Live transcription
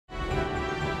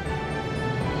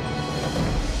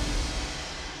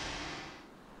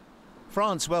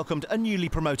France welcomed a newly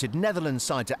promoted Netherlands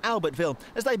side to Albertville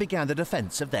as they began the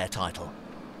defence of their title.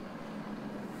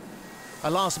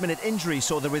 A last-minute injury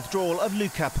saw the withdrawal of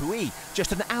Lucas Pouille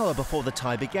just an hour before the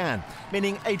tie began,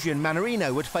 meaning Adrian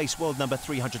Mannarino would face world number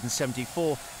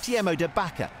 374 Thiemo de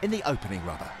Backer in the opening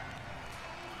rubber.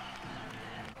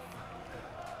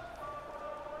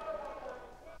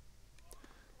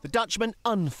 The Dutchman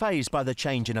unfazed by the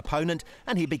change in opponent,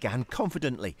 and he began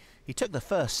confidently. He took the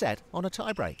first set on a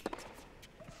tiebreak.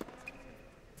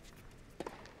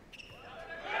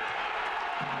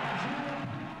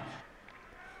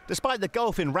 Despite the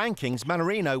golf in rankings,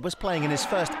 Mannarino was playing in his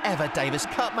first ever Davis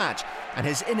Cup match, and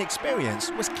his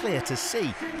inexperience was clear to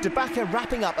see. De Backer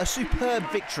wrapping up a superb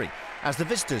victory as the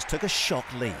visitors took a shock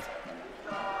lead.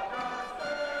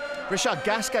 Richard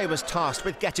Gasquet was tasked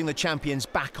with getting the champions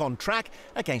back on track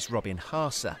against Robin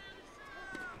Haase.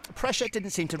 Pressure didn't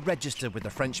seem to register with the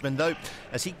Frenchman, though,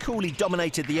 as he coolly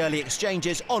dominated the early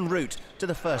exchanges en route to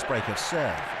the first break of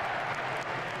serve.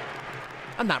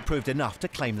 And that proved enough to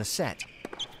claim the set.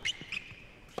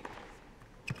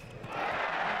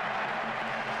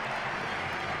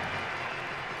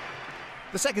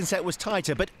 The second set was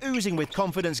tighter, but oozing with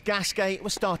confidence, Gasquet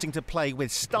was starting to play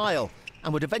with style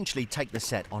and would eventually take the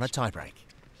set on a tiebreak.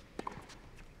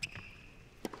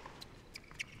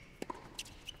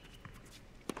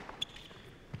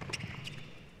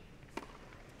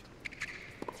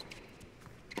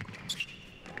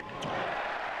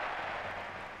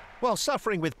 While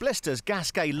suffering with blisters,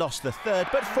 Gasquet lost the third,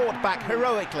 but fought back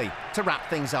heroically to wrap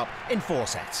things up in 4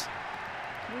 sets.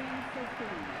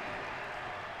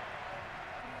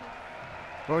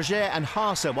 Roger and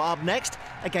Haase were up next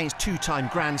against two-time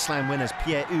Grand Slam winners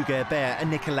Pierre-Hugues Herbert and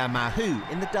Nicolas Mahut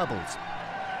in the doubles.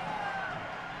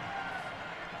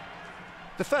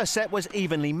 The first set was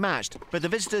evenly matched, but the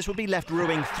visitors would be left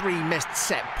rueing 3 missed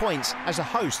set points as the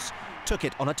hosts took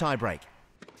it on a tiebreak.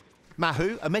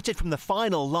 Mahut, omitted from the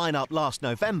final lineup last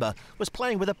November, was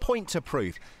playing with a point to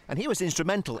prove, and he was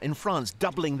instrumental in France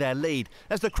doubling their lead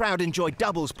as the crowd enjoyed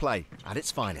doubles play at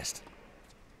its finest.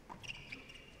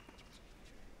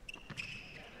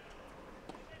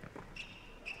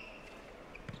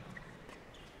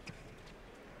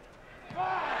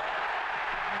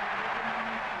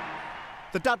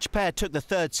 The Dutch pair took the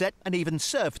third set and even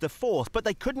served the fourth, but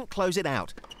they couldn't close it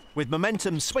out, with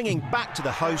momentum swinging back to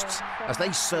the hosts as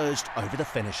they surged over the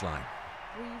finish line.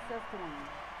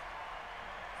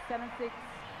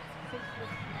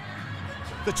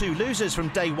 The two losers from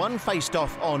day one faced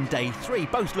off on day 3,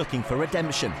 both looking for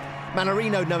redemption.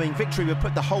 Mannarino knowing victory would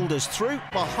put the holders through,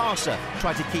 while Haase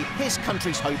tried to keep his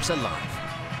country's hopes alive.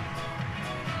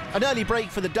 An early break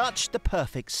for the Dutch, the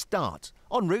perfect start,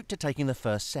 en route to taking the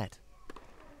first set.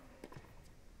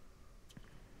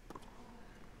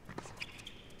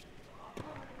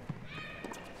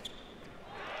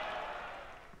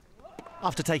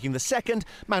 After taking the second,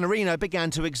 Mannarino began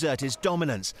to exert his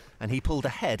dominance, and he pulled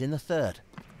ahead in the third.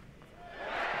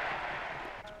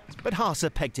 But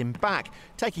Haase pegged him back,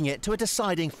 taking it to a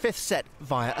deciding 5th set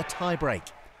via a tiebreak.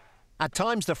 At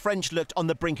times, the French looked on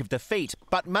the brink of defeat,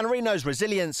 but Mannarino's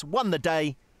resilience won the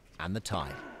day and the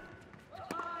tie.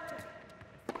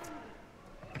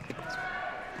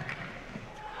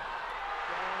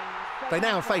 They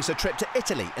now face a trip to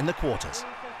Italy in the quarters.